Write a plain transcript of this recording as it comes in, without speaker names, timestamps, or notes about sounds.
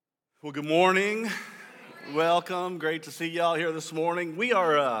Well, good morning. Welcome. Great to see y'all here this morning.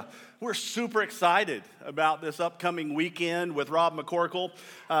 We're super excited about this upcoming weekend with Rob McCorkle.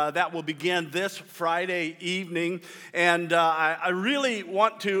 That will begin this Friday evening. And I really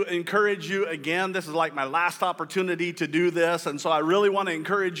want to encourage you again. This is like my last opportunity to do this. And so I really want to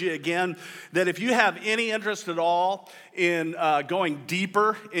encourage you again that if you have any interest at all in going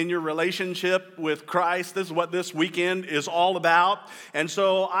deeper in your relationship with Christ, this is what this weekend is all about. And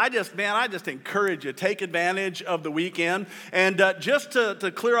so I just encourage you, take advantage of the weekend. And just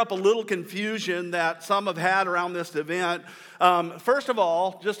to clear up a little confusion that some have had around this event, first of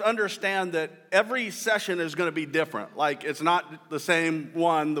all, just understand that every session is going to be different. Like, it's not the same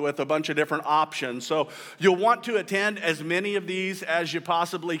one with a bunch of different options. So you'll want to attend as many of these as you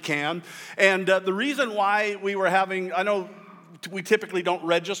possibly can. And the reason why we were having, I know we typically don't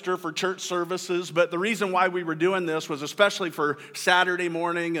register for church services, but the reason why we were doing this was especially for Saturday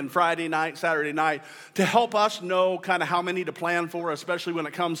morning and Friday night, Saturday night, to help us know kind of how many to plan for, especially when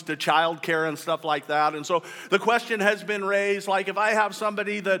it comes to childcare and stuff like that. And so the question has been raised, like, if I have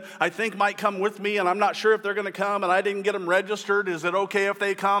somebody that I think might come with me and I'm not sure if they're going to come and I didn't get them registered, is it okay if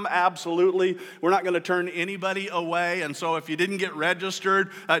they come? Absolutely. We're not going to turn anybody away. And so if you didn't get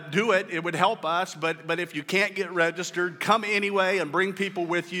registered, do it. It would help us. But if you can't get registered, come anyway and bring people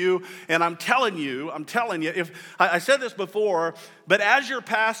with you. And I'm telling you, if I said this before, but as your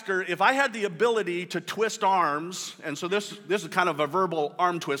pastor, if I had the ability to twist arms, and so this is kind of a verbal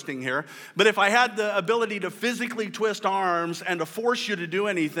arm twisting here, but if I had the ability to physically twist arms and to force you to do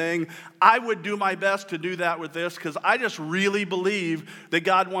anything, I would do my best to do that with this, because I just really believe that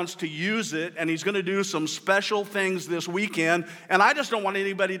God wants to use it, and He's going to do some special things this weekend, and I just don't want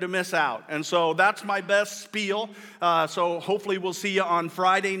anybody to miss out. And so that's my best spiel. So hopefully we'll see you on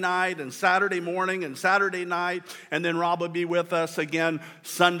Friday night and Saturday morning and Saturday night, and then Rob will be with us again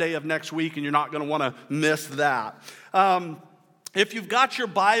Sunday of next week, and you're not going to want to miss that. If you've got your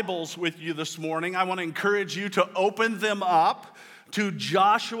Bibles with you this morning, I want to encourage you to open them up to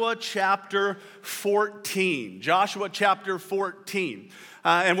Joshua chapter 14. Joshua chapter 14.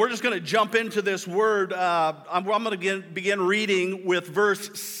 And we're just going to jump into this word. I'm going to begin reading with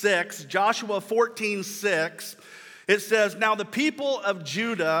verse 6. Joshua 14:6. It says, "Now the people of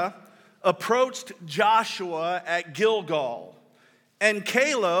Judah approached Joshua at Gilgal, and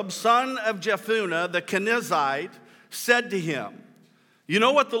Caleb, son of Jephunneh, the Kenizzite, said to him, 'You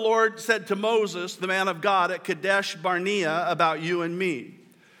know what the Lord said to Moses, the man of God, at Kadesh Barnea about you and me.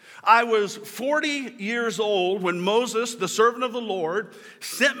 I was 40 years old when Moses, the servant of the Lord,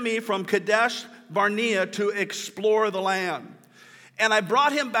 sent me from Kadesh Barnea to explore the land. And I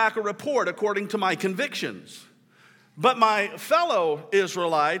brought him back a report according to my convictions. But my fellow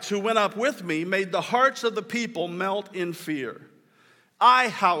Israelites who went up with me made the hearts of the people melt in fear. I,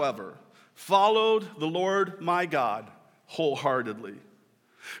 however, followed the Lord my God wholeheartedly.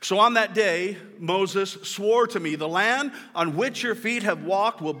 So on that day, Moses swore to me, the land on which your feet have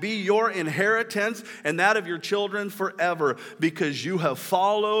walked will be your inheritance and that of your children forever, because you have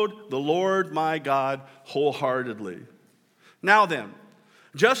followed the Lord my God wholeheartedly. Now then,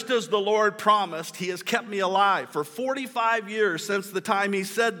 just as the Lord promised, He has kept me alive for 45 years since the time He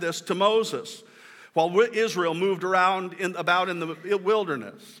said this to Moses, while Israel moved around about in the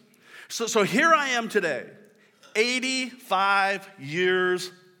wilderness. So here I am today, 85 years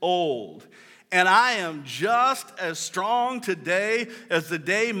old, and I am just as strong today as the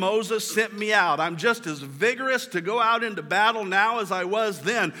day Moses sent me out. I'm just as vigorous to go out into battle now as I was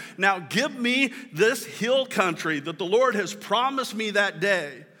then. Now give me this hill country that the Lord has promised me that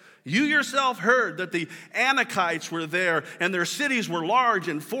day. You yourself heard that the Anakites were there, and their cities were large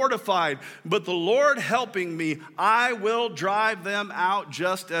and fortified. But the Lord helping me, I will drive them out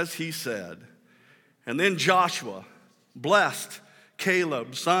just as He said.' And then Joshua blessed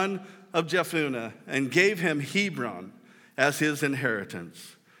Caleb, son of Jephunneh, and gave him Hebron as his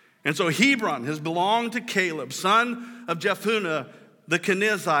inheritance. And so Hebron has belonged to Caleb, son of Jephunneh, the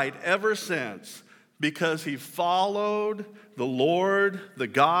Kenizzite, ever since, because he followed the Lord, the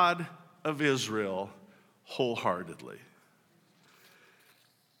God of Israel, wholeheartedly."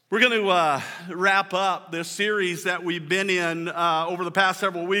 We're going to wrap up this series that we've been in over the past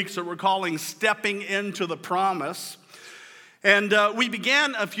several weeks that we're calling Stepping into the Promise. And we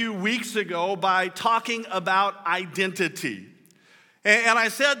began a few weeks ago by talking about identity. And I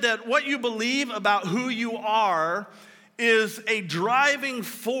said that what you believe about who you are is a driving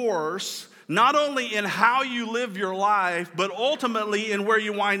force, not only in how you live your life, but ultimately in where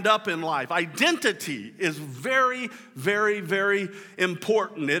you wind up in life. Identity is very, very, very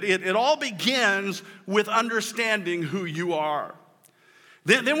important. It all begins with understanding who you are.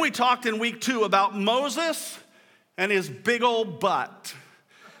 Then we talked in week 2 about Moses and his big old butt.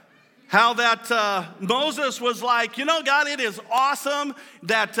 How that Moses was like, God, it is awesome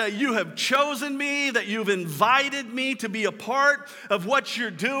that you have chosen me, that you've invited me to be a part of what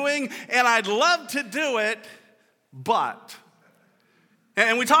you're doing, and I'd love to do it, but.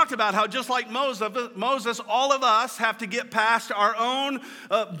 And we talked about how just like Moses, all of us have to get past our own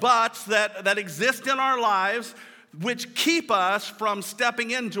buts that exist in our lives, which keep us from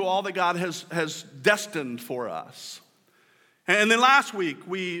stepping into all that God has destined for us. And then last week,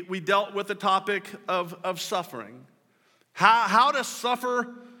 we dealt with the topic of suffering. How to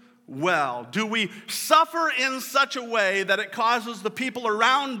suffer well. Do we suffer in such a way that it causes the people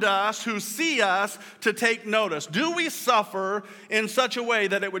around us who see us to take notice? Do we suffer in such a way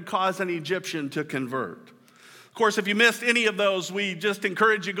that it would cause an Egyptian to convert? Of course, if you missed any of those, we just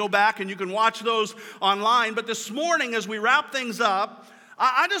encourage you to go back and you can watch those online. But this morning, as we wrap things up,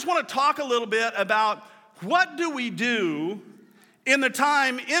 I just want to talk a little bit about what do we do in the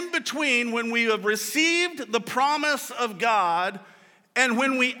time in between when we have received the promise of God and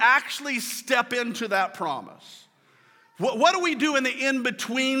when we actually step into that promise. What do we do in the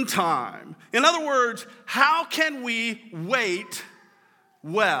in-between time? In other words, how can we wait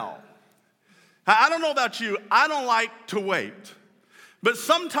well? I don't know about you, I don't like to wait. But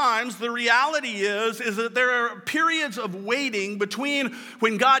sometimes the reality is that there are periods of waiting between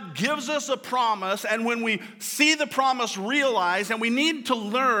when God gives us a promise and when we see the promise realized, and we need to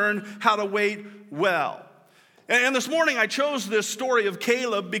learn how to wait well. And this morning I chose this story of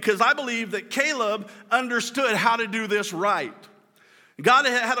Caleb because I believe that Caleb understood how to do this right. God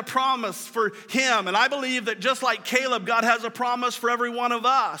had a promise for him, and I believe that just like Caleb, God has a promise for every one of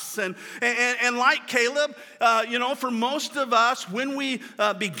us. And like Caleb, for most of us, when we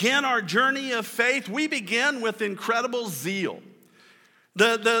begin our journey of faith, we begin with incredible zeal.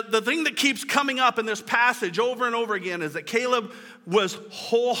 The thing that keeps coming up in this passage over and over again is that Caleb was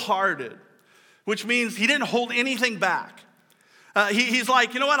wholehearted, which means he didn't hold anything back. He's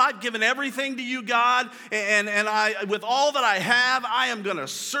like, you know what, I've given everything to you, God, and I, with all that I have, I am going to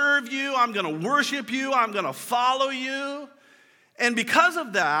serve you, I'm going to worship you, I'm going to follow you. And because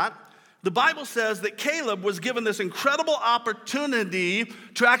of that, the Bible says that Caleb was given this incredible opportunity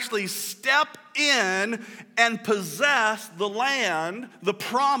to actually step in and possess the land, the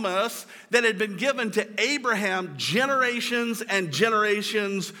promise that had been given to Abraham generations and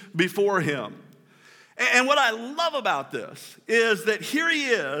generations before him. And what I love about this is that here he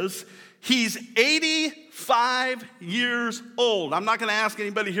is, he's 85 years old. I'm not going to ask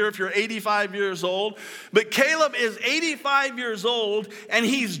anybody here if you're 85 years old, but Caleb is 85 years old, and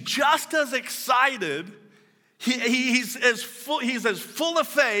he's just as excited. He's as full of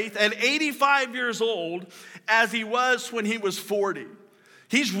faith at 85 years old as he was when he was 40.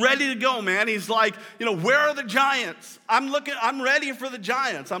 He's ready to go, man. He's like, where are the giants? I'm ready for the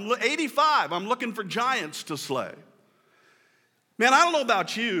giants. I'm 85. I'm looking for giants to slay. Man, I don't know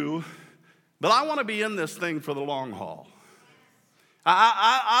about you, but I want to be in this thing for the long haul.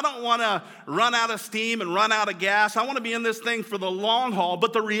 I don't want to run out of steam and run out of gas. I want to be in this thing for the long haul.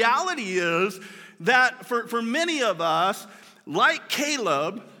 But the reality is that for many of us, like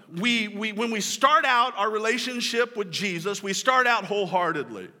Caleb, when we start out our relationship with Jesus, we start out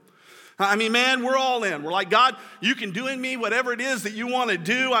wholeheartedly. I mean, man, we're all in. We're like, God, you can do in me whatever it is that you want to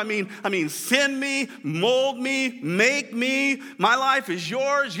do. I mean, send me, mold me, make me. My life is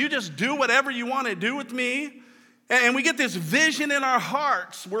yours. You just do whatever you want to do with me. And we get this vision in our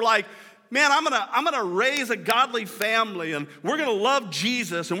hearts. We're like, man, I'm gonna raise a godly family, and we're gonna love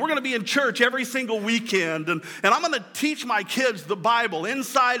Jesus, and we're gonna be in church every single weekend, and I'm gonna teach my kids the Bible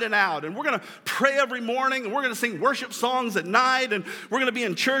inside and out, and we're gonna pray every morning, and we're gonna sing worship songs at night, and we're gonna be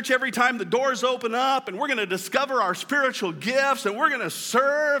in church every time the doors open up, and we're gonna discover our spiritual gifts, and we're gonna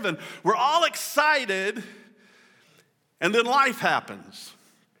serve, and we're all excited. And then life happens.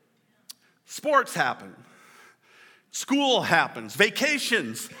 Sports happen. School happens.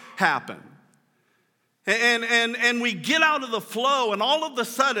 Vacations happen. And we get out of the flow, and all of a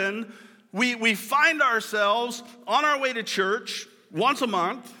sudden, we find ourselves on our way to church once a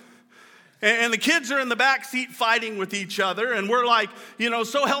month, and the kids are in the back seat fighting with each other, and we're like,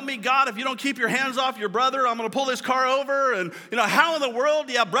 so help me God, if you don't keep your hands off your brother, I'm going to pull this car over, and how in the world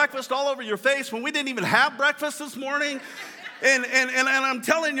do you have breakfast all over your face when we didn't even have breakfast this morning? And I'm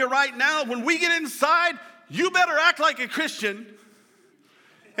telling you right now, when we get inside, you better act like a Christian.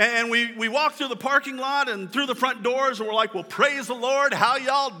 And we walk through the parking lot and through the front doors, and we're like, well, praise the Lord. How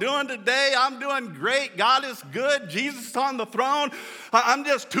y'all doing today? I'm doing great. God is good. Jesus is on the throne. I'm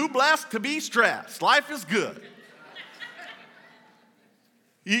just too blessed to be stressed. Life is good.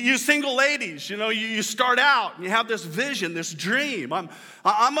 You single ladies, you start out and you have this vision, this dream. I'm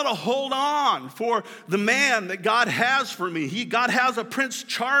going to hold on for the man that God has for me. God has a Prince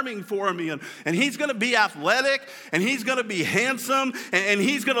Charming for me, and he's going to be athletic, and he's going to be handsome, and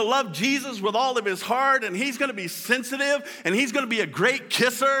he's going to love Jesus with all of his heart, and he's going to be sensitive, and he's going to be a great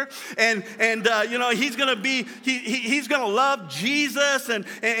kisser, and he's going to be he's going to love Jesus, and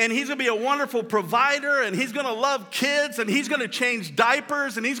he's going to be a wonderful provider, and he's going to love kids, and he's going to change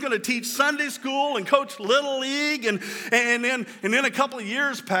diapers, and he's going to teach Sunday school and coach Little League, and then a couple of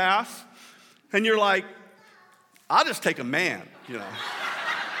years pass, and you're like, I'll just take a man,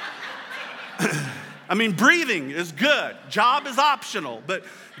 I mean, breathing is good, job is optional, but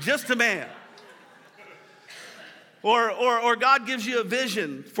just a man. Or God gives you a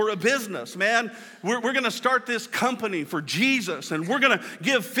vision for a business, man. We're going to start this company for Jesus, and we're going to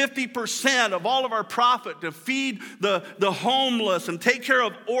give 50% of all of our profit to feed the homeless and take care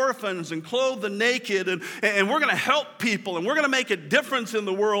of orphans and clothe the naked, and we're going to help people, and we're going to make a difference in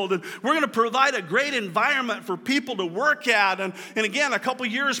the world, and we're going to provide a great environment for people to work at. And again, a couple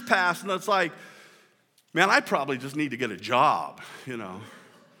years pass, and it's like, man, I probably just need to get a job,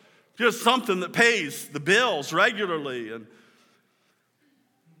 Just something that pays the bills regularly. And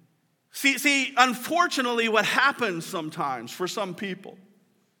see, unfortunately, what happens sometimes for some people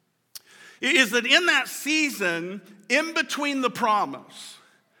is that in that season, in between the promise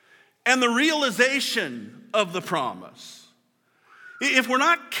and the realization of the promise, if we're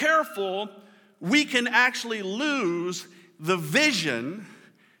not careful, we can actually lose the vision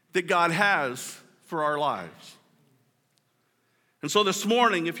that God has for our lives. And so this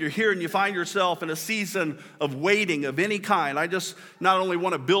morning, if you're here and you find yourself in a season of waiting of any kind, I just not only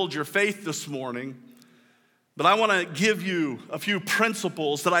want to build your faith this morning, but I want to give you a few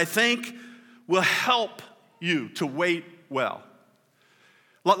principles that I think will help you to wait well.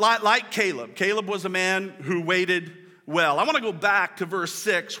 Like Caleb. Caleb was a man who waited well. I want to go back to verse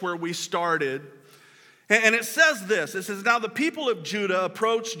 6 where we started. And it says this, it says, now the people of Judah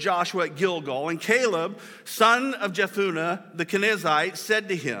approached Joshua at Gilgal, and Caleb, son of Jephunneh the Kenizzite, said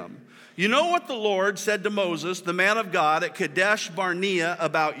to him, you know what the Lord said to Moses, the man of God, at Kadesh Barnea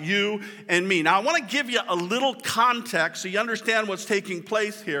about you and me. Now I want to give you a little context so you understand what's taking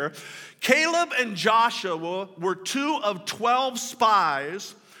place here. Caleb and Joshua were 2 of 12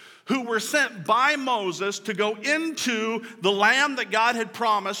 spies who were sent by Moses to go into the land that God had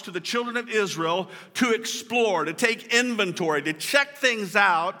promised to the children of Israel to explore, to take inventory, to check things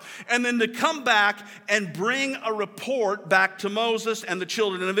out, and then to come back and bring a report back to Moses and the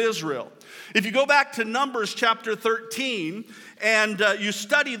children of Israel. If you go back to Numbers chapter 13 and you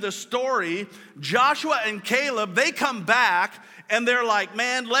study the story, Joshua and Caleb, they come back and they're like,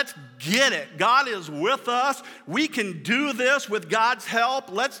 man, let's get it. God is with us. We can do this with God's help.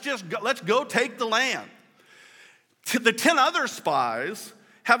 Let's go take the land. The 10 other spies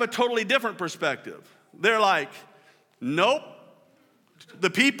have a totally different perspective. They're like, nope. The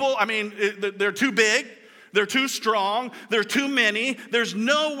people, they're too big. They're too strong. They're too many. There's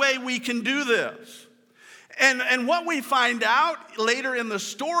no way we can do this. And what we find out later in the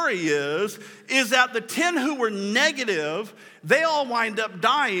story is that the 10 who were negative, they all wind up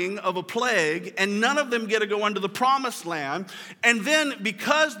dying of a plague, and none of them get to go into the promised land. And then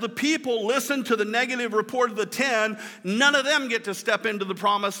because the people listen to the negative report of the 10, none of them get to step into the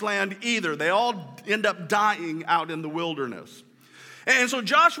promised land either. They all end up dying out in the wilderness. And so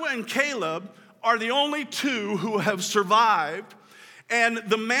Joshua and Caleb are the only 2 who have survived. And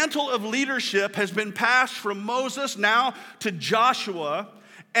the mantle of leadership has been passed from Moses now to Joshua.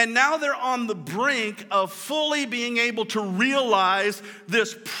 And now they're on the brink of fully being able to realize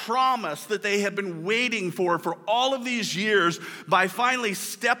this promise that they have been waiting for all of these years by finally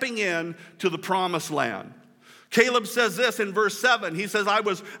stepping in to the promised land. Caleb says this in verse 7. He says, I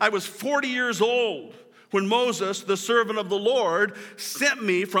was 40 years old when Moses, the servant of the Lord, sent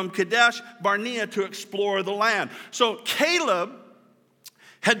me from Kadesh Barnea to explore the land. So Caleb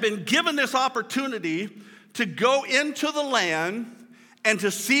had been given this opportunity to go into the land and to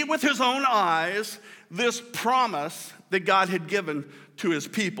see with his own eyes this promise that God had given to his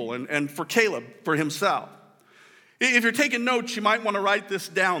people and for Caleb, for himself. If you're taking notes, you might want to write this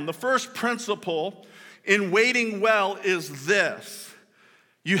down. The first principle in waiting well is this.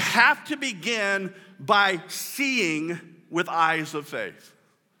 You have to begin by seeing with eyes of faith.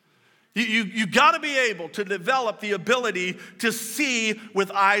 You got to be able to develop the ability to see with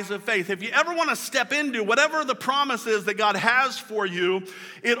eyes of faith. If you ever want to step into whatever the promise is that God has for you,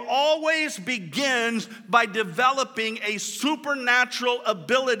 it always begins by developing a supernatural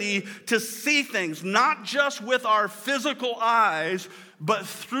ability to see things, not just with our physical eyes, but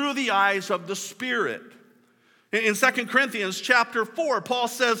through the eyes of the Spirit. In 2 Corinthians chapter 4, Paul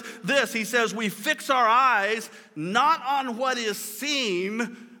says this. He says, we fix our eyes not on what is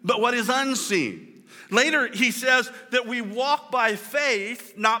seen, but what is unseen. Later, he says that we walk by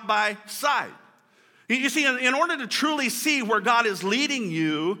faith, not by sight. You see, in order to truly see where God is leading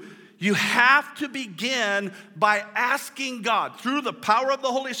you, you have to begin by asking God through the power of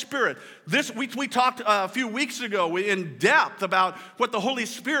the Holy Spirit. We talked a few weeks ago in depth about what the Holy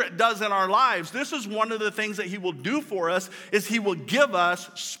Spirit does in our lives. This is one of the things that he will do for us, is he will give us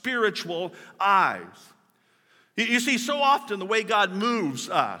spiritual eyes. You see, so often the way God moves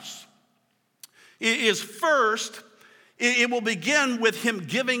us is first, it will begin with him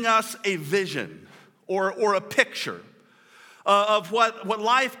giving us a vision or a picture of what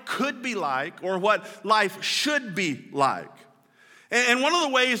life could be like or what life should be like. And one of the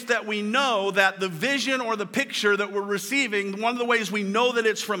ways that we know that the vision or the picture that we're receiving, one of the ways we know that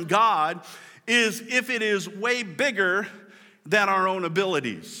it's from God is if it is way bigger than our own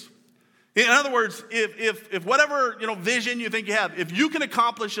abilities. In other words, if whatever vision you think you have, if you can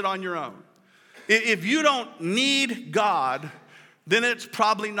accomplish it on your own, if you don't need God, then it's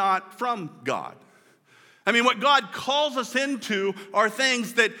probably not from God. I mean, what God calls us into are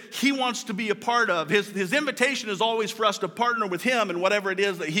things that he wants to be a part of. His invitation is always for us to partner with him in whatever it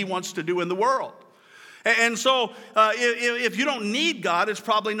is that he wants to do in the world. And so if you don't need God, it's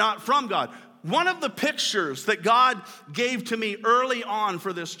probably not from God. One of the pictures that God gave to me early on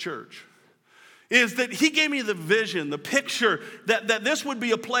for this church is that he gave me the vision, the picture that this would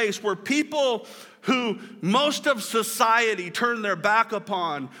be a place where people who most of society turned their back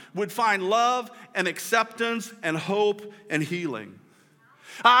upon would find love and acceptance and hope and healing.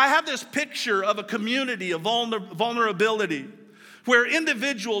 I have this picture of a community of vulnerability where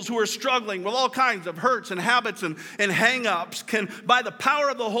individuals who are struggling with all kinds of hurts and habits and hang-ups can, by the power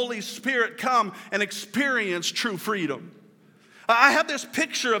of the Holy Spirit, come and experience true freedom. I have this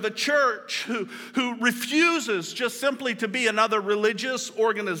picture of a church who refuses just simply to be another religious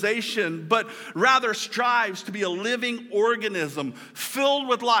organization, but rather strives to be a living organism filled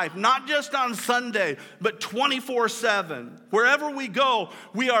with life, not just on Sunday, but 24/7. Wherever we go,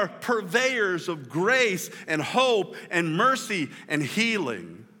 we are purveyors of grace and hope and mercy and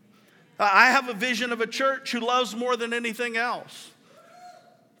healing. I have a vision of a church who loves more than anything else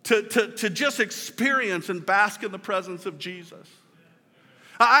to just experience and bask in the presence of Jesus.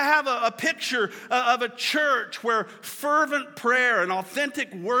 I have a picture of a church where fervent prayer and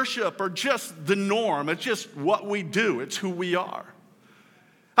authentic worship are just the norm. It's just what we do. It's who we are.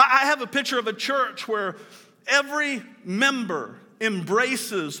 I have a picture of a church where every member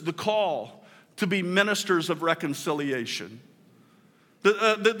embraces the call to be ministers of reconciliation.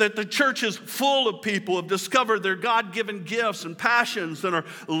 The church is full of people who have discovered their God-given gifts and passions and are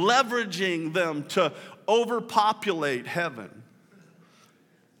leveraging them to overpopulate heaven.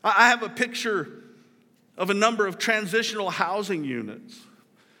 I have a picture of a number of transitional housing units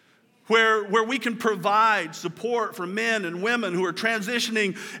where we can provide support for men and women who are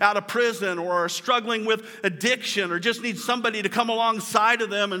transitioning out of prison or are struggling with addiction or just need somebody to come alongside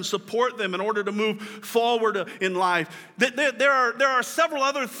of them and support them in order to move forward in life. There are several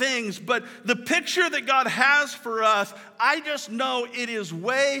other things, but the picture that God has for us, I just know it is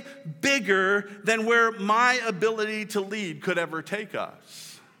way bigger than where my ability to lead could ever take us.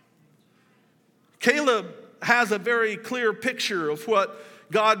 Caleb has a very clear picture of what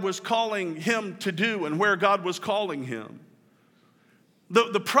God was calling him to do and where God was calling him.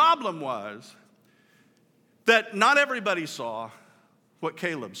 The problem was that not everybody saw what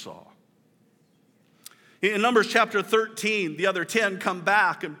Caleb saw. In Numbers chapter 13, the other 10 come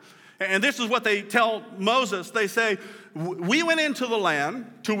back, and this is what they tell Moses. They say, we went into the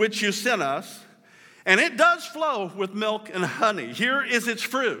land to which you sent us, and it does flow with milk and honey. Here is its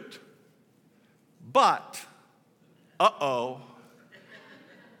fruit. But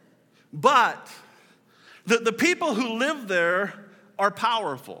the people who live there are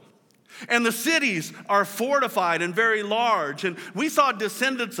powerful. And the cities are fortified and very large. And we saw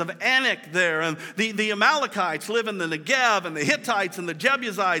descendants of Anak there. And the Amalekites live in the Negev. And the Hittites and the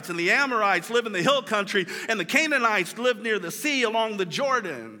Jebusites and the Amorites live in the hill country. And the Canaanites live near the sea along the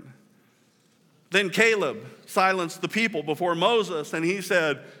Jordan. Then Caleb silenced the people before Moses. And he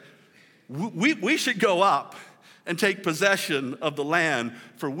said, we should go up and take possession of the land,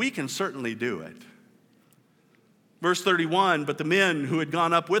 for we can certainly do it." Verse 31, "But the men who had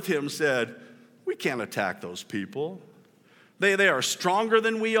gone up with him said, 'We can't attack those people. They are stronger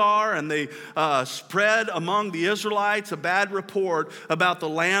than we are,' and they spread among the Israelites a bad report about the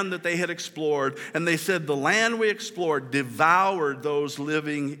land that they had explored. And they said, 'The land we explored devoured those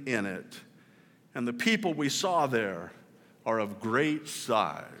living in it. And the people we saw there are of great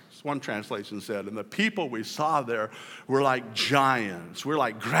size.'" One translation said, "And the people we saw there were like giants. We're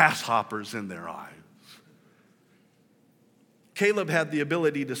like grasshoppers in their eyes." Caleb had the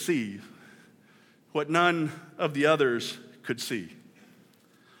ability to see what none of the others could see.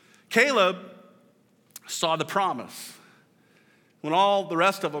 Caleb saw the promise when all the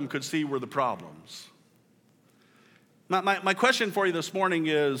rest of them could see were the problems. My question for you this morning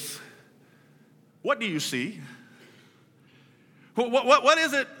is, what do you see? What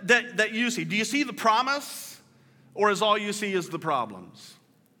is it that you see? Do you see the promise, or is all you see is the problems?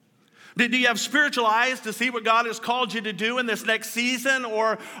 Do you have spiritual eyes to see what God has called you to do in this next season,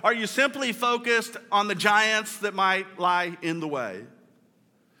 or are you simply focused on the giants that might lie in the way?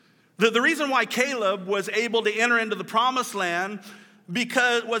 The reason why Caleb was able to enter into the promised land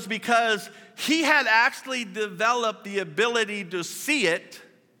was because he had actually developed the ability to see it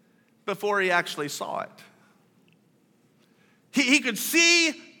before he actually saw it. He could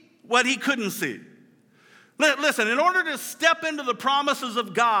see what he couldn't see. Listen, in order to step into the promises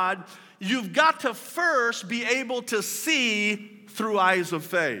of God, you've got to first be able to see through eyes of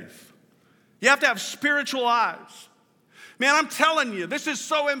faith. You have to have spiritual eyes. Man, I'm telling you, this is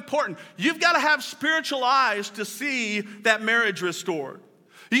so important. You've got to have spiritual eyes to see that marriage restored.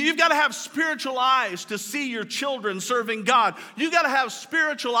 You've got to have spiritual eyes to see your children serving God. You've got to have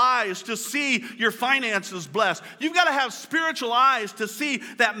spiritual eyes to see your finances blessed. You've got to have spiritual eyes to see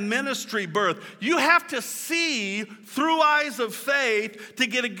that ministry birth. You have to see through eyes of faith to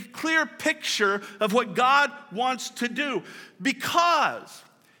get a clear picture of what God wants to do, because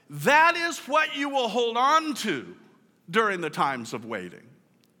that is what you will hold on to during the times of waiting.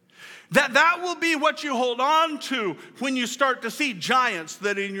 That will be what you hold on to when you start to see giants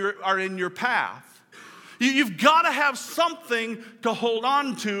that are in your path. You've got to have something to hold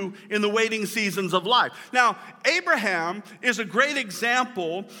on to in the waiting seasons of life. Now, Abraham is a great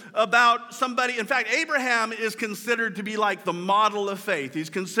example about somebody. In fact, Abraham is considered to be like the model of faith. He's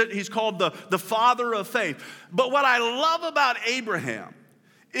called the father of faith. But what I love about Abraham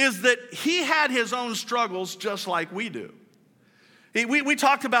is that he had his own struggles just like we do. We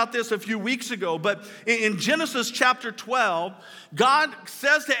talked about this a few weeks ago, but in Genesis chapter 12, God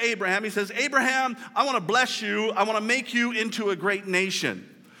says to Abraham, he says, "Abraham, I want to bless you. I want to make you into a great nation."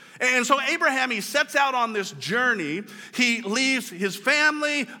 And so Abraham, he sets out on this journey. He leaves his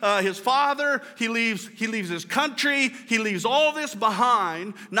family, his father. He leaves his country. He leaves all this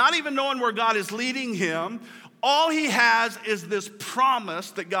behind, not even knowing where God is leading him. All he has is this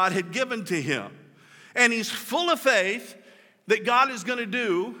promise that God had given to him. And he's full of faith that God is going to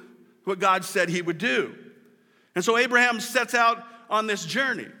do what God said he would do. And so Abraham sets out on this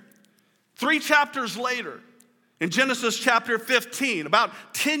journey. 3 chapters later, in Genesis chapter 15, about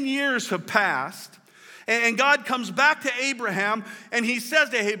 10 years have passed, and God comes back to Abraham, and he says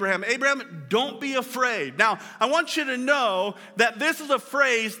to Abraham, "Abraham, don't be afraid." Now, I want you to know that this is a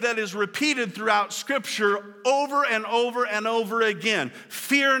phrase that is repeated throughout Scripture over and over and over again.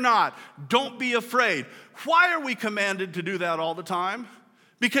 Fear not. Don't be afraid. Why are we commanded to do that all the time?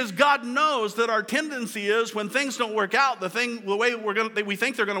 Because God knows that our tendency is when things don't work out, the way we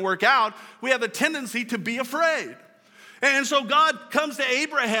think they're going to work out, we have a tendency to be afraid. And so God comes to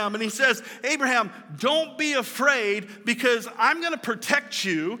Abraham and he says, "Abraham, don't be afraid, because I'm going to protect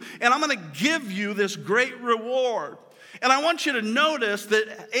you and I'm going to give you this great reward." And I want you to notice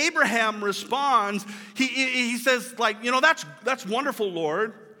that Abraham responds, he says, that's wonderful,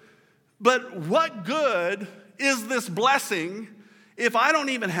 Lord, but what good is this blessing if I don't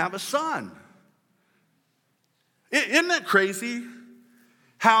even have a son? Isn't that crazy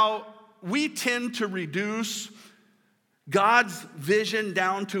how we tend to reduce God's vision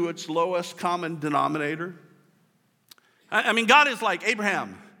down to its lowest common denominator? I mean, God is like,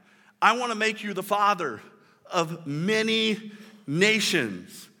 "Abraham, I want to make you the father of many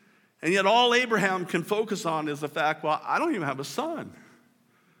nations." And yet all Abraham can focus on is the fact, well, I don't even have a son.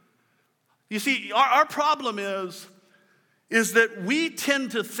 You see, our problem is that we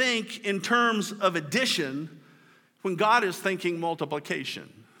tend to think in terms of addition when God is thinking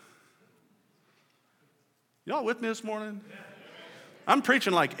multiplication. Y'all with me this morning? I'm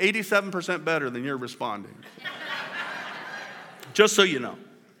preaching like 87% better than you're responding. Just so you know.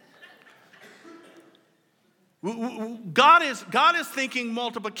 God is thinking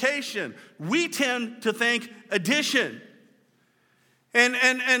multiplication. We tend to think addition.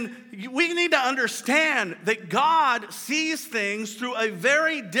 And we need to understand that God sees things through a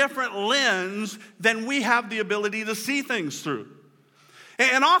very different lens than we have the ability to see things through.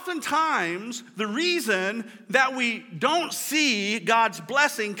 And oftentimes, the reason that we don't see God's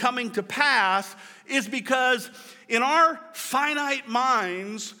blessing coming to pass is because in our finite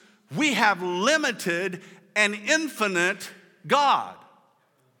minds, we have limited and infinite God.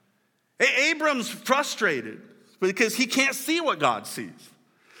 Abram's frustrated because he can't see what God sees.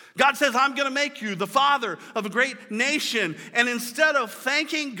 God says, I'm going to make you the father of a great nation. And instead of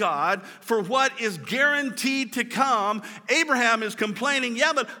thanking God for what is guaranteed to come, Abraham is complaining,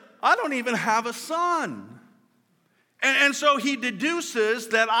 yeah, but I don't even have a son. And so he deduces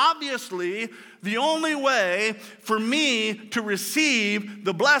that obviously the only way for me to receive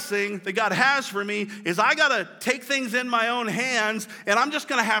the blessing that God has for me is I got to take things in my own hands, and I'm just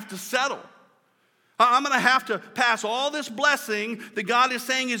going to have to settle. I'm going to have to pass all this blessing that God is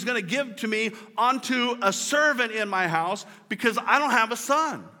saying He's going to give to me onto a servant in my house because I don't have a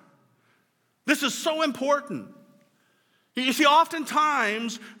son. This is so important. You see,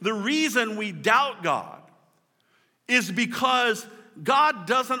 oftentimes the reason we doubt God is because God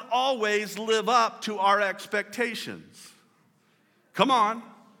doesn't always live up to our expectations. Come on.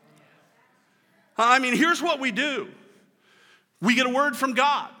 I mean, here's what we do. We get a word from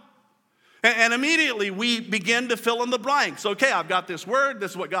God. And immediately we begin to fill in the blanks. Okay, I've got this word,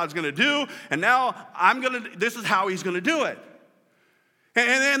 this is what God's gonna do, and now this is how He's gonna do it.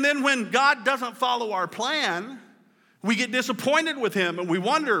 And then when God doesn't follow our plan, we get disappointed with Him and we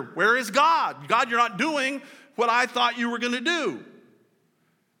wonder, where is God? God, you're not doing what I thought you were gonna do.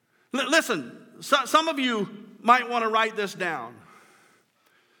 Listen, some of you might wanna write this down.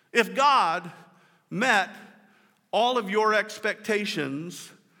 If God met all of your expectations,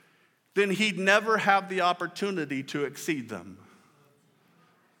 then He'd never have the opportunity to exceed them.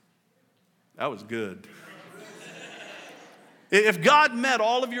 That was good. If God met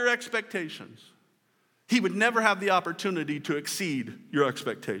all of your expectations, He would never have the opportunity to exceed your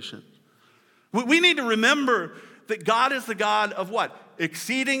expectations. We need to remember that God is the God of what?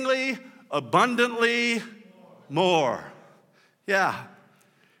 Exceedingly, abundantly, more. Yeah.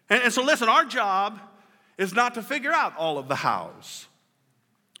 And so listen, our job is not to figure out all of the hows.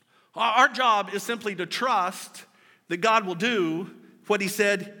 Our job is simply to trust that God will do what He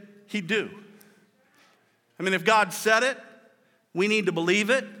said He'd do. I mean, if God said it, we need to believe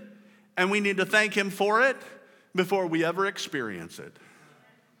it, and we need to thank Him for it before we ever experience it.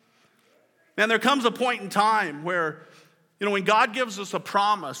 And there comes a point in time where, when God gives us a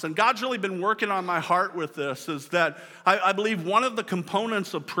promise, and God's really been working on my heart with this, is that I believe one of the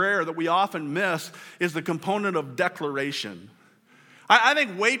components of prayer that we often miss is the component of declaration. I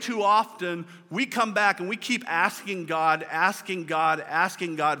think way too often we come back and we keep asking God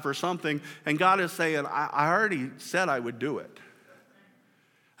for something, and God is saying, I already said I would do it.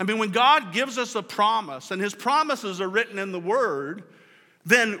 I mean, when God gives us a promise, and His promises are written in the Word,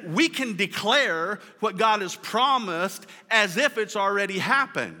 then we can declare what God has promised as if it's already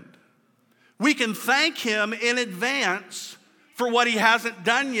happened. We can thank Him in advance for what He hasn't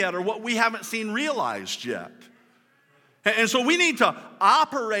done yet or what we haven't seen realized yet. And so we need to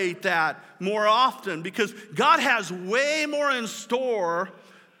operate that more often because God has way more in store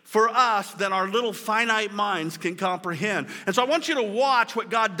for us than our little finite minds can comprehend. And so I want you to watch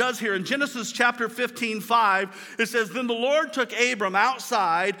what God does here. In Genesis chapter 15:5, it says, Then the Lord took Abram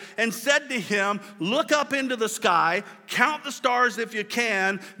outside and said to him, Look up into the sky, count the stars if you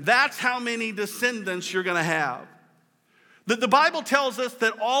can. That's how many descendants you're going to have. The Bible tells us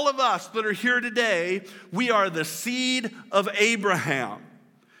that all of us that are here today, we are the seed of Abraham.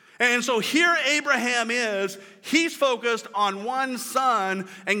 And so here Abraham is, he's focused on one son,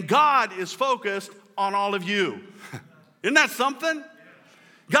 and God is focused on all of you. Isn't that something?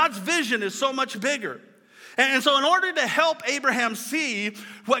 God's vision is so much bigger. And so in order to help Abraham see,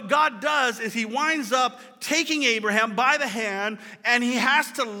 what God does is He winds up taking Abraham by the hand, and He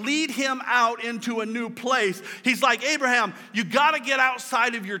has to lead him out into a new place. He's like, Abraham, you got to get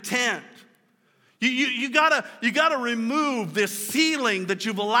outside of your tent. You gotta remove this ceiling that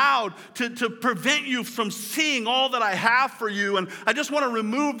you've allowed to prevent you from seeing all that I have for you. And I just want to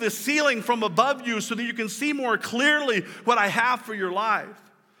remove this ceiling from above you so that you can see more clearly what I have for your life.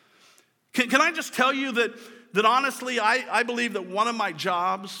 Can I just tell you that honestly, I believe that one of my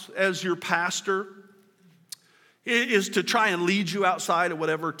jobs as your pastor is to try and lead you outside of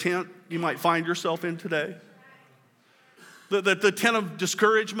whatever tent you might find yourself in today. The tent of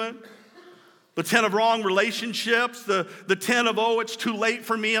discouragement, The tent of wrong relationships, the tent of, oh, it's too late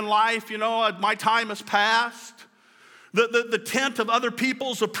for me in life, my time has passed. The tent of other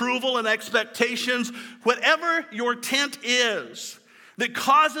people's approval and expectations. Whatever your tent is that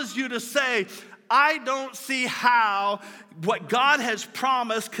causes you to say, I don't see how what God has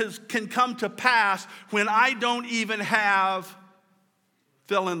promised can come to pass when I don't even have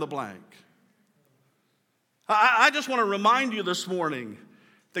fill in the blank. I just want to remind you this morning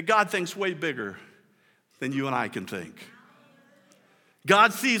that God thinks way bigger than you and I can think.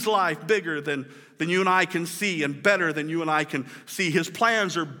 God sees life bigger than you and I can see, and better than you and I can see. His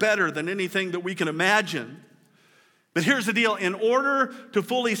plans are better than anything that we can imagine. But here's the deal. In order to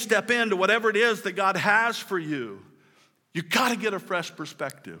fully step into whatever it is that God has for you, you got to get a fresh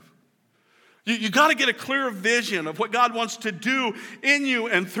perspective. You got to get a clear vision of what God wants to do in you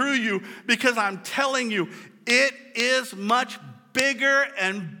and through you, because I'm telling you, it is much bigger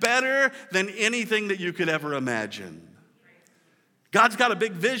and better than anything that you could ever imagine. God's got a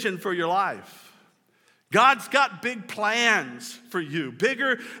big vision for your life. God's got big plans for you,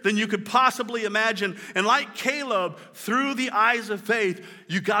 bigger than you could possibly imagine. And like Caleb, through the eyes of faith,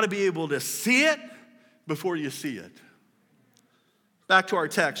 you got to be able to see it before you see it. Back to our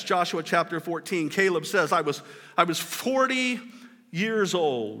text, Joshua chapter 14. Caleb says, I was 40 years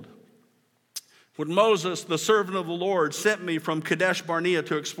old when Moses, the servant of the Lord, sent me from Kadesh Barnea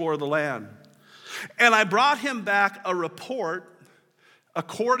to explore the land. And I brought him back a report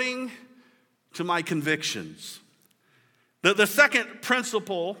according to my convictions. The second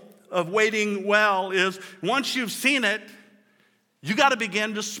principle of waiting well is once you've seen it, you got to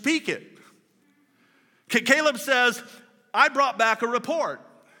begin to speak it. Caleb says, I brought back a report.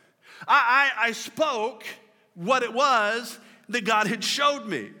 I spoke what it was that God had showed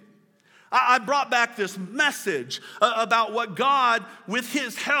me. I brought back this message about what God, with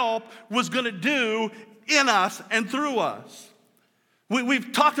his help, was going to do in us and through us.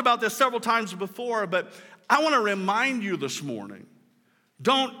 We've talked about this several times before, but I want to remind you this morning,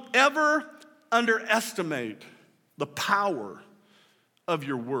 don't ever underestimate the power of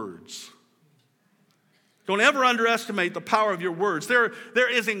your words. Don't ever underestimate the power of your words. There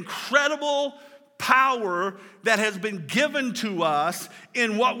is incredible power that has been given to us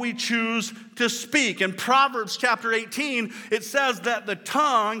in what we choose to speak. In Proverbs chapter 18, it says that the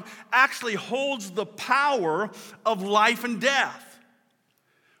tongue actually holds the power of life and death.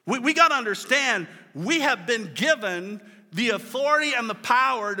 We got to understand, we have been given the authority and the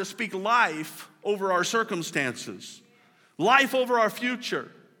power to speak life over our circumstances, life over our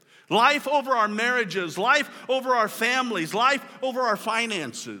future, life over our marriages, life over our families, life over our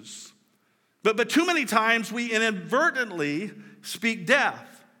finances. But too many times we inadvertently speak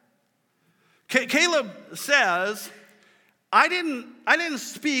death. Caleb says, I didn't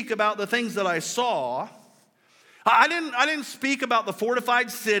speak about the things that I saw. I didn't speak about the fortified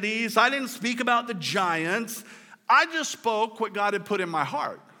cities. I didn't speak about the giants. I just spoke what God had put in my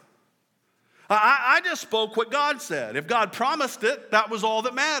heart. I just spoke what God said. If God promised it, that was all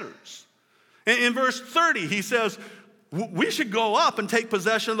that matters. In verse 30, he says, we should go up and take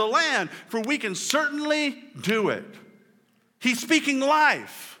possession of the land, for we can certainly do it. He's speaking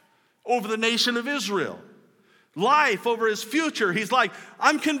life over the nation of Israel, life over his future. He's like,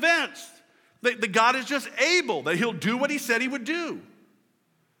 I'm convinced that God is just able, that he'll do what he said he would do.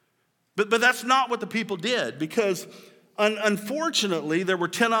 But that's not what the people did, because unfortunately, there were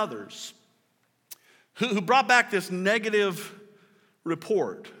 10 others who brought back this negative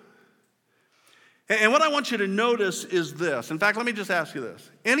report. And what I want you to notice is this. In fact, let me just ask you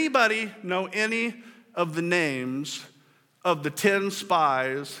this. Anybody know any of the names of the 10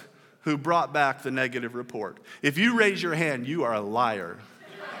 spies who brought back the negative report? If you raise your hand, you are a liar.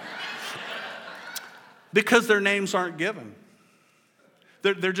 Because their names aren't given.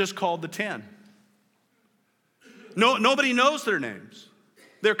 They're just called the 10. Nobody knows their names.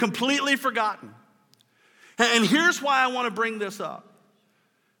 They're completely forgotten. And here's why I want to bring this up.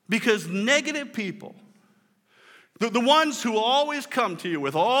 Because negative people, the ones who always come to you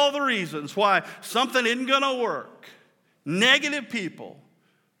with all the reasons why something isn't going to work, negative people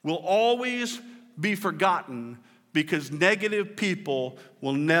will always be forgotten, because negative people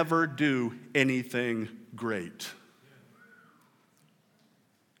will never do anything great.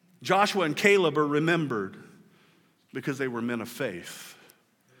 Joshua and Caleb are remembered because they were men of faith.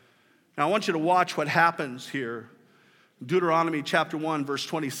 Now I want you to watch what happens here. Deuteronomy chapter 1, verse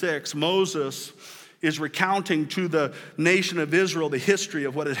 26, Moses is recounting to the nation of Israel the history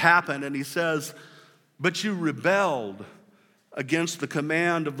of what had happened, and he says, but you rebelled against the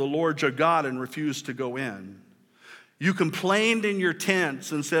command of the Lord your God and refused to go in. You complained in your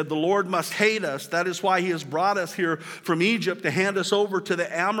tents and said, the Lord must hate us. That is why he has brought us here from Egypt to hand us over to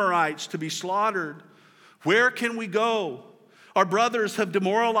the Amorites to be slaughtered. Where can we go? Our brothers have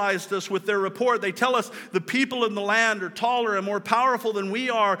demoralized us with their report. They tell us the people in the land are taller and more powerful than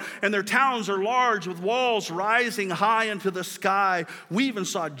we are, and their towns are large with walls rising high into the sky. We even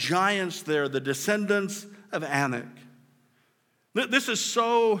saw giants there, the descendants of Anak. This is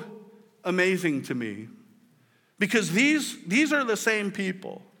so amazing to me because these are the same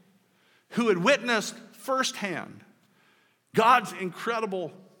people who had witnessed firsthand God's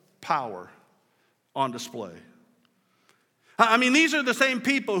incredible power on display. I mean, these are the same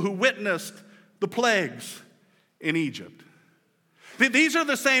people who witnessed the plagues in Egypt. These are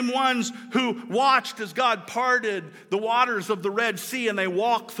the same ones who watched as God parted the waters of the Red Sea and they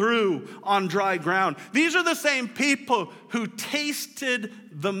walked through on dry ground. These are the same people who tasted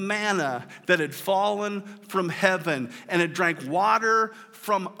the manna that had fallen from heaven and had drank water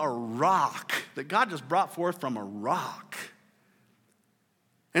from a rock that God just brought forth from a rock.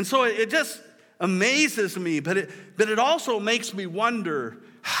 And so it just amazes me, but it also makes me wonder,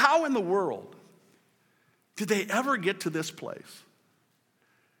 how in the world did they ever get to this place?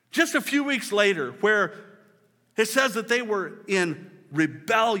 Just a few weeks later, where it says that they were in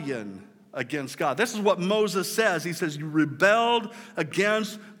rebellion against God. This is what Moses says. He says, you rebelled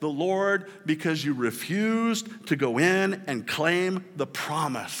against the Lord because you refused to go in and claim the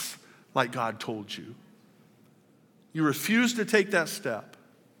promise like God told you. You refused to take that step.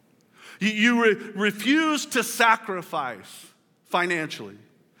 You refuse to sacrifice financially.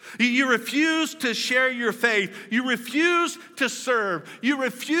 You refuse to share your faith. You refuse to serve. You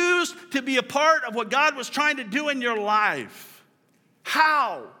refuse to be a part of what God was trying to do in your life.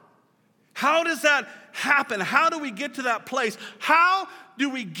 How? How does that happen? How do we get to that place? How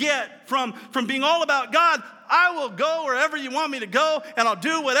do we get from being all about God, I will go wherever you want me to go, and I'll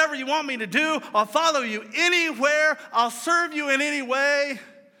do whatever you want me to do. I'll follow you anywhere. I'll serve you in any way,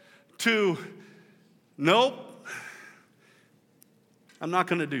 to, nope, I'm not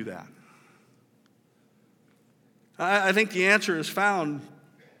going to do that. I think the answer is found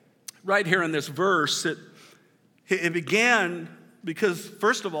right here in this verse. It began because,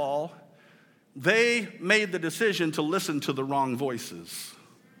 first of all, they made the decision to listen to the wrong voices.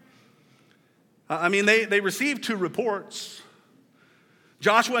 I mean, they received two reports.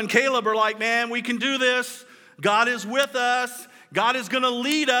 Joshua and Caleb are like, man, we can do this. God is with us. God is going to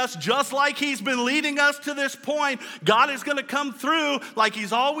lead us just like he's been leading us to this point. God is going to come through like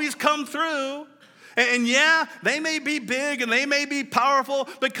he's always come through. And yeah, they may be big and they may be powerful,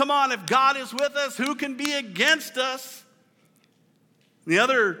 but come on, if God is with us, who can be against us? The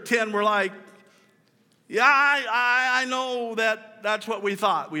other 10 were like, yeah, I know that's what we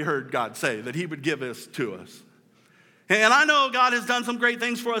thought we heard God say, that he would give this to us. And I know God has done some great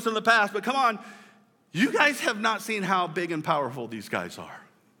things for us in the past, but come on, you guys have not seen how big and powerful these guys are.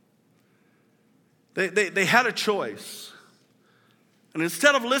 They had a choice. And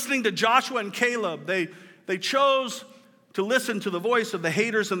instead of listening to Joshua and Caleb, they chose to listen to the voice of the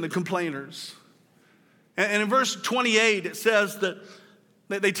haters and the complainers. And in verse 28, it says that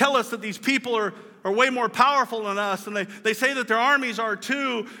they tell us that these people are way more powerful than us, and they say that their armies are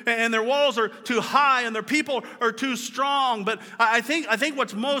too, and their walls are too high, and their people are too strong. But I think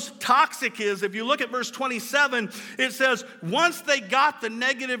what's most toxic is, if you look at verse 27, it says, once they got the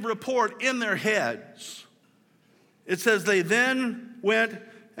negative report in their heads, it says they then went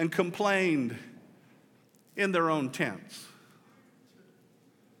and complained in their own tents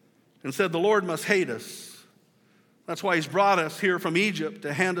and said, the Lord must hate us. That's why he's brought us here from Egypt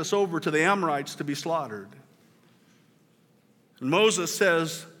to hand us over to the Amorites to be slaughtered. And Moses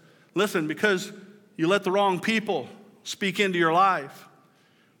says, listen, because you let the wrong people speak into your life,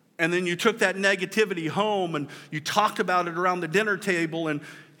 and then you took that negativity home and you talked about it around the dinner table, and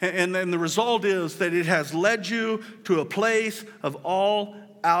then the result is that it has led you to a place of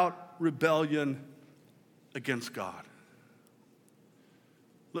all-out rebellion against God.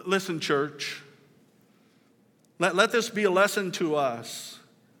 Listen, church. Let this be a lesson to us.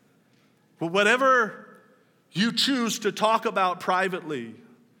 But whatever you choose to talk about privately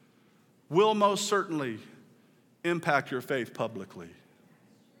will most certainly impact your faith publicly.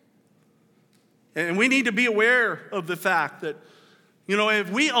 And we need to be aware of the fact that,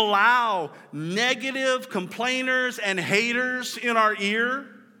 if we allow negative complainers and haters in our ear,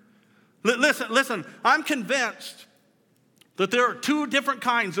 listen, I'm convinced that there are two different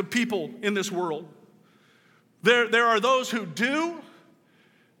kinds of people in this world. There are those who do,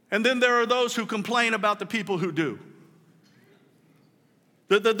 and then there are those who complain about the people who do.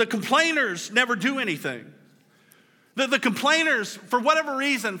 The complainers never do anything. The complainers, for whatever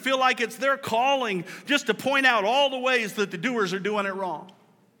reason, feel like it's their calling just to point out all the ways that the doers are doing it wrong.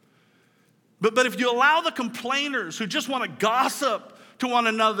 But if you allow the complainers who just want to gossip to one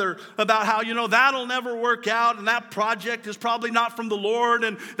another about how, that'll never work out, and that project is probably not from the Lord,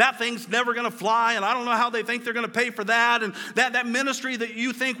 and that thing's never going to fly, and I don't know how they think they're going to pay for that, and that ministry that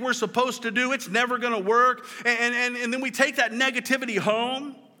you think we're supposed to do, it's never going to work. And then we take that negativity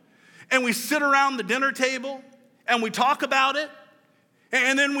home, and we sit around the dinner table, and we talk about it,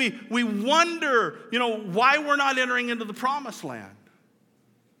 and then we wonder, why we're not entering into the promised land.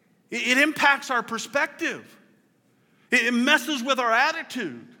 It impacts our perspective. It messes with our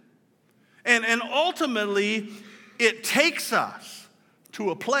attitude. And ultimately, it takes us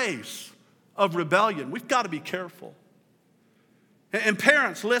to a place of rebellion. We've got to be careful. And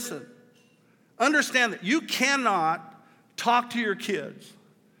parents, listen. Understand that you cannot talk to your kids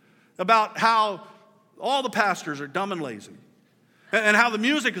about how all the pastors are dumb and lazy, and how the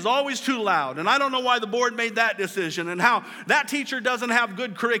music is always too loud, and I don't know why the board made that decision, and how that teacher doesn't have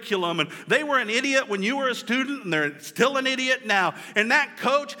good curriculum, and they were an idiot when you were a student, and they're still an idiot now, and that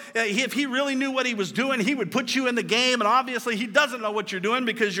coach, if he really knew what he was doing, he would put you in the game, and obviously he doesn't know what you're doing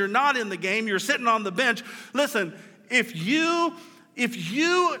because you're not in the game, you're sitting on the bench. Listen, if you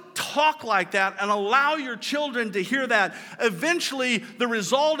talk like that and allow your children to hear that, eventually the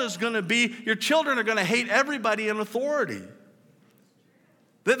result is going to be your children are going to hate everybody in authority.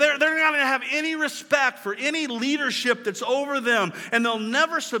 They're not going to have any respect for any leadership that's over them, and they'll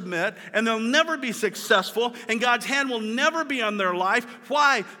never submit, and they'll never be successful, and God's hand will never be on their life.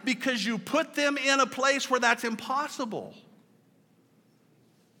 Why? Because you put them in a place where that's impossible.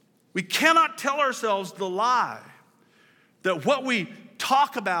 We cannot tell ourselves the lie that what we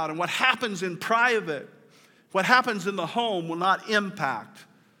talk about and what happens in private, what happens in the home will not impact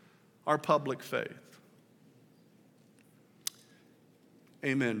our public faith.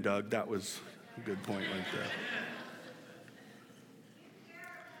 Amen, Doug. That was a good point right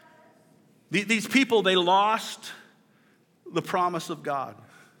there. These people, they lost the promise of God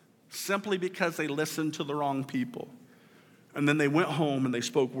simply because they listened to the wrong people. And then they went home and they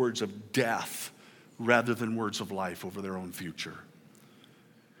spoke words of death rather than words of life over their own future.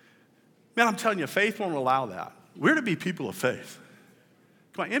 Man, I'm telling you, faith won't allow that. We're to be people of faith.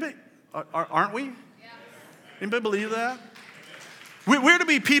 Come on, anybody, aren't we? Anybody believe that? We're to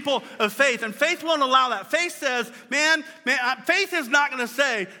be people of faith, and faith won't allow that. Faith says, faith is not going to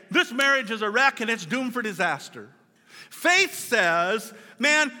say, this marriage is a wreck and it's doomed for disaster. Faith says,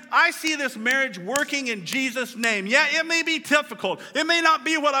 I see this marriage working in Jesus' name. Yeah, it may be difficult. It may not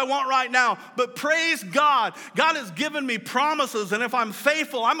be what I want right now, but praise God. God has given me promises, and if I'm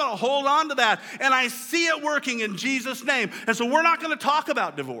faithful, I'm going to hold on to that, and I see it working in Jesus' name. And so we're not going to talk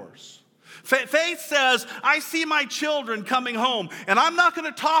about divorce. Faith says, I see my children coming home, and I'm not going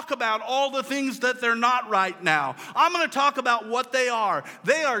to talk about all the things that they're not right now. I'm going to talk about what they are.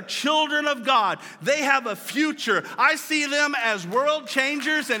 They are children of God. They have a future. I see them as world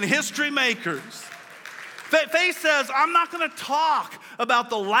changers and history makers. Faith says, I'm not going to talk about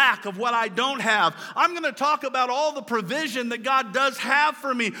the lack of what I don't have. I'm going to talk about all the provision that God does have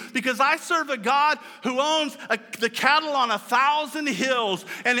for me, because I serve a God who owns the cattle on 1,000 hills.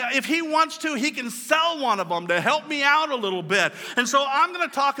 And if he wants to, he can sell one of them to help me out a little bit. And so I'm going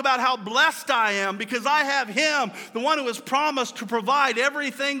to talk about how blessed I am because I have him, the one who has promised to provide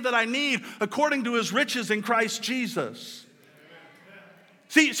everything that I need according to his riches in Christ Jesus.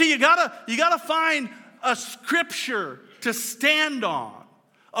 See, you gotta find a scripture to stand on,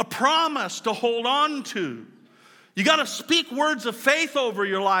 a promise to hold on to. You got to speak words of faith over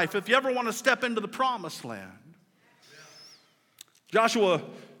your life if you ever want to step into the promised land. Joshua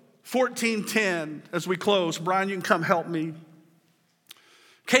 14:10, as we close. Brian, you can come help me.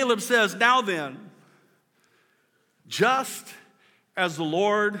 Caleb says, now then, just as the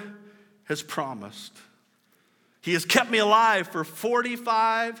Lord has promised, he has kept me alive for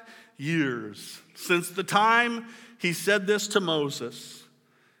 45 years, since the time he said this to Moses,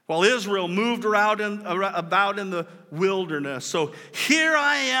 while Israel moved about in the wilderness. So here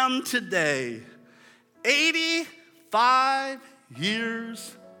I am today, 85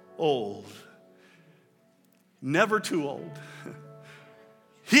 years old. Never too old.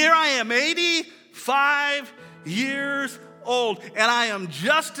 Here I am, 85 years old, and I am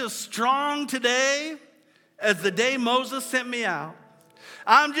just as strong today as the day Moses sent me out.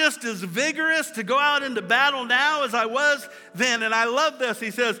 I'm just as vigorous to go out into battle now as I was then. And I love this.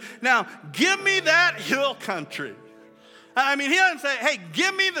 He says, now give me that hill country. I mean, he doesn't say, hey,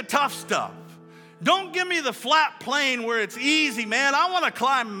 give me the tough stuff. Don't give me the flat plain where it's easy, man. I want to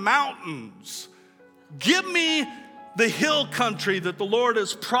climb mountains. Give me the hill country that the Lord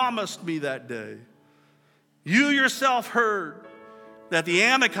has promised me that day. You yourself heard that the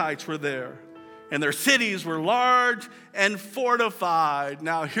Anakites were there, and their cities were large and fortified.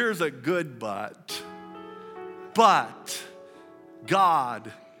 Now here's a good but. But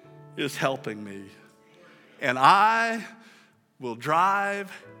God is helping me, and I will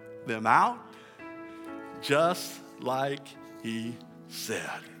drive them out just like he said.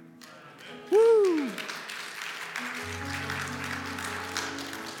 Woo!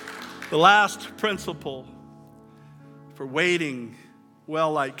 The last principle for waiting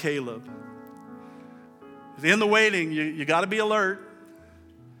well like Caleb is in the waiting, you got to be alert.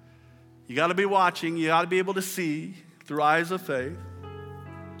 You got to be watching. You got to be able to see through eyes of faith.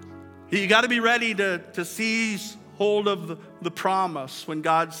 You got to be ready to seize hold of the promise when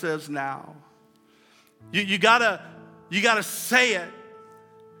God says now. You got to say it.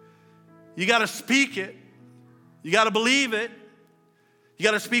 You got to speak it. You got to believe it. You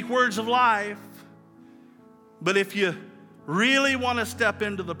got to speak words of life. But if you really want to step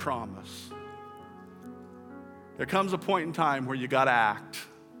into the promise, there comes a point in time where you got to act.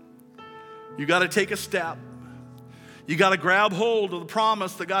 You got to take a step. You got to grab hold of the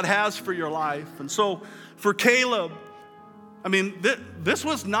promise that God has for your life. And so for Caleb, I mean, this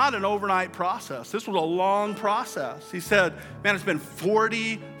was not an overnight process. This was a long process. He said, man, it's been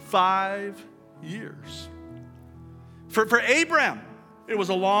 45 years. For Abraham, it was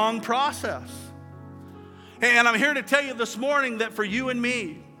a long process. And I'm here to tell you this morning that for you and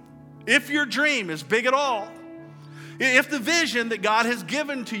me, if your dream is big at all, if the vision that God has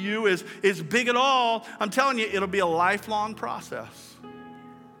given to you is big at all, I'm telling you, it'll be a lifelong process.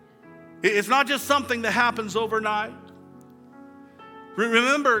 It's not just something that happens overnight.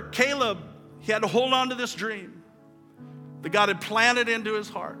 Remember, Caleb, he had to hold on to this dream that God had planted into his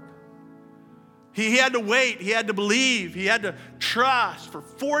heart. He had to wait. He had to believe. He had to trust for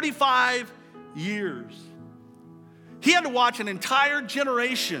 45 years. He had to watch an entire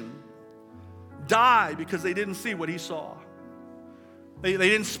generation die because they didn't see what he saw. They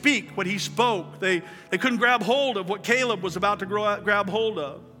didn't speak what he spoke. They couldn't grab hold of what Caleb was about to grab hold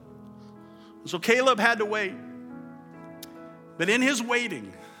of. So Caleb had to wait. But in his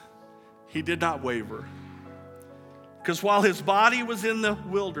waiting, he did not waver. Because while his body was in the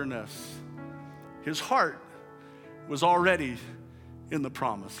wilderness, his heart was already in the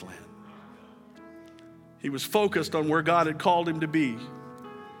promised land. He was focused on where God had called him to be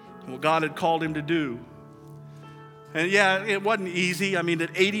and what God had called him to do. And yeah, it wasn't easy. I mean, at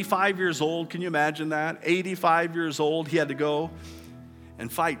 85 years old, can you imagine that? 85 years old, he had to go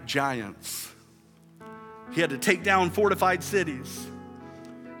and fight giants. He had to take down fortified cities.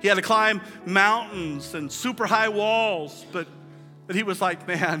 He had to climb mountains and super high walls. But he was like,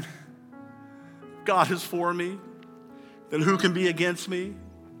 man, God is for me. Then who can be against me?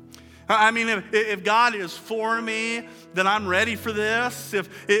 I mean, if God is for me, then I'm ready for this.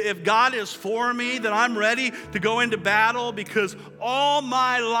 If God is for me, then I'm ready to go into battle, because all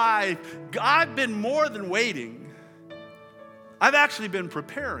my life, I've been more than waiting. I've actually been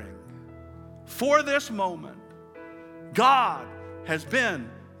preparing for this moment. God has been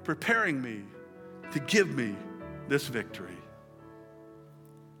preparing me to give me this victory.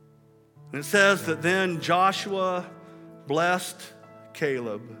 And it says that then Joshua blessed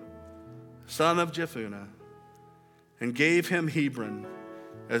Caleb, son of Jephunneh, and gave him Hebron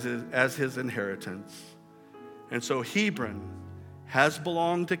as his inheritance. And so Hebron has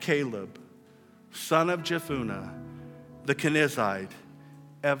belonged to Caleb, son of Jephunneh, the Kenizzite,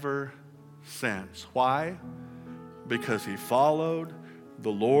 ever since. Why? Because he followed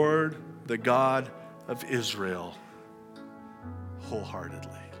the Lord, the God of Israel,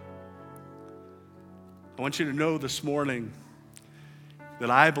 wholeheartedly. I want you to know this morning that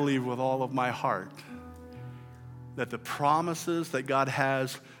I believe with all of my heart that the promises that God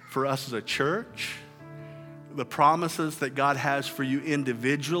has for us as a church, the promises that God has for you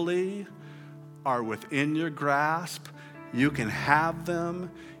individually, are within your grasp. You can have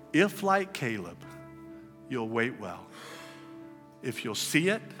them if, like Caleb, you'll wait well. If you'll see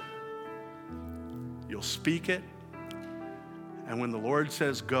it, you'll speak it, and when the Lord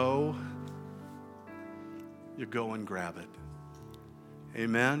says go, you go and grab it.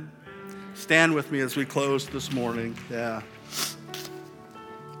 Amen? Stand with me as we close this morning. Yeah.